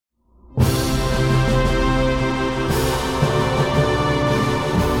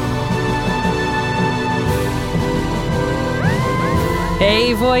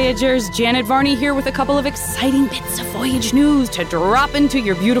Hey Voyagers, Janet Varney here with a couple of exciting bits of Voyage news to drop into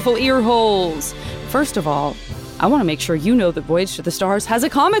your beautiful ear holes. First of all, I want to make sure you know that Voyage to the Stars has a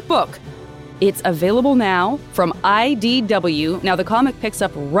comic book. It's available now from IDW. Now, the comic picks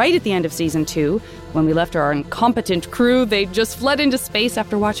up right at the end of Season 2. When we left our incompetent crew, they just fled into space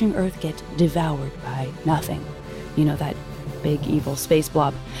after watching Earth get devoured by nothing. You know, that big evil space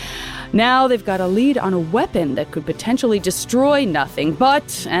blob. Now they've got a lead on a weapon that could potentially destroy nothing,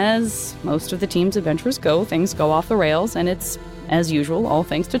 but as most of the team's adventures go, things go off the rails, and it's, as usual, all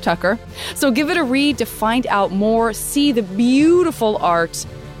thanks to Tucker. So give it a read to find out more, see the beautiful art,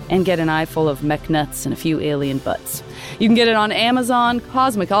 and get an eye full of mech nuts and a few alien butts. You can get it on Amazon,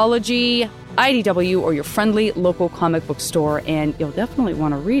 Cosmicology, IDW, or your friendly local comic book store, and you'll definitely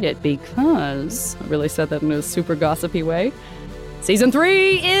want to read it because, I really said that in a super gossipy way, Season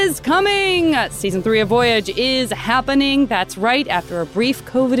 3 is coming! Season 3 of Voyage is happening. That's right, after a brief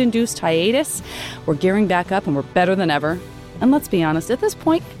COVID-induced hiatus, we're gearing back up and we're better than ever. And let's be honest, at this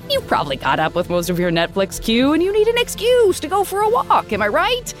point, you've probably caught up with most of your Netflix queue and you need an excuse to go for a walk, am I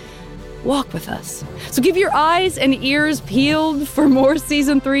right? Walk with us. So keep your eyes and ears peeled for more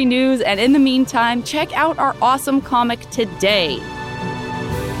Season 3 news, and in the meantime, check out our awesome comic today.